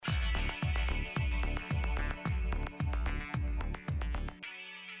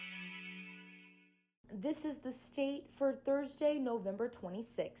This is The State for Thursday, November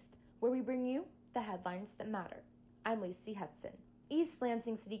 26th, where we bring you the headlines that matter. I'm Lacey Hudson. East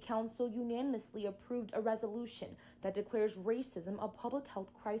Lansing City Council unanimously approved a resolution that declares racism a public health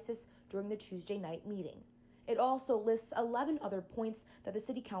crisis during the Tuesday night meeting. It also lists 11 other points that the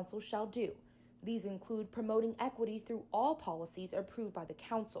City Council shall do. These include promoting equity through all policies approved by the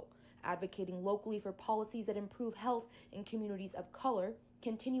Council, advocating locally for policies that improve health in communities of color,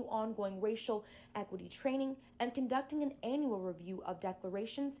 continue ongoing racial equity training, and conducting an annual review of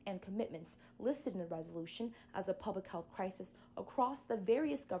declarations and commitments listed in the resolution as a public health crisis across the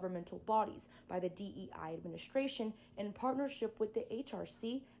various governmental bodies by the DEI administration in partnership with the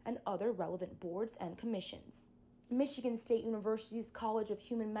HRC and other relevant boards and commissions. Michigan State University's College of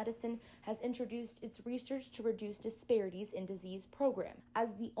Human Medicine has introduced its Research to Reduce Disparities in Disease program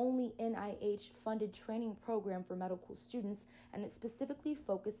as the only NIH-funded training program for medical students, and it specifically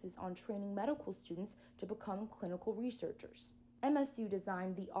focuses on training medical students to become clinical researchers. MSU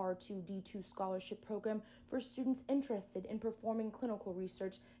designed the R2D2 scholarship program for students interested in performing clinical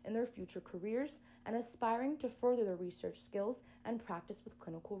research in their future careers and aspiring to further their research skills and practice with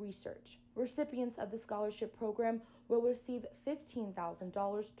clinical research. Recipients of the scholarship program will receive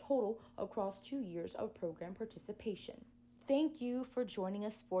 $15,000 total across 2 years of program participation. Thank you for joining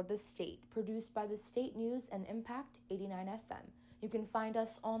us for The State, produced by the State News and Impact 89 FM. You can find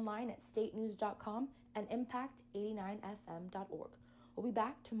us online at statenews.com and impact89fm.org. We'll be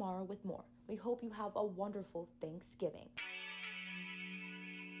back tomorrow with more. We hope you have a wonderful Thanksgiving.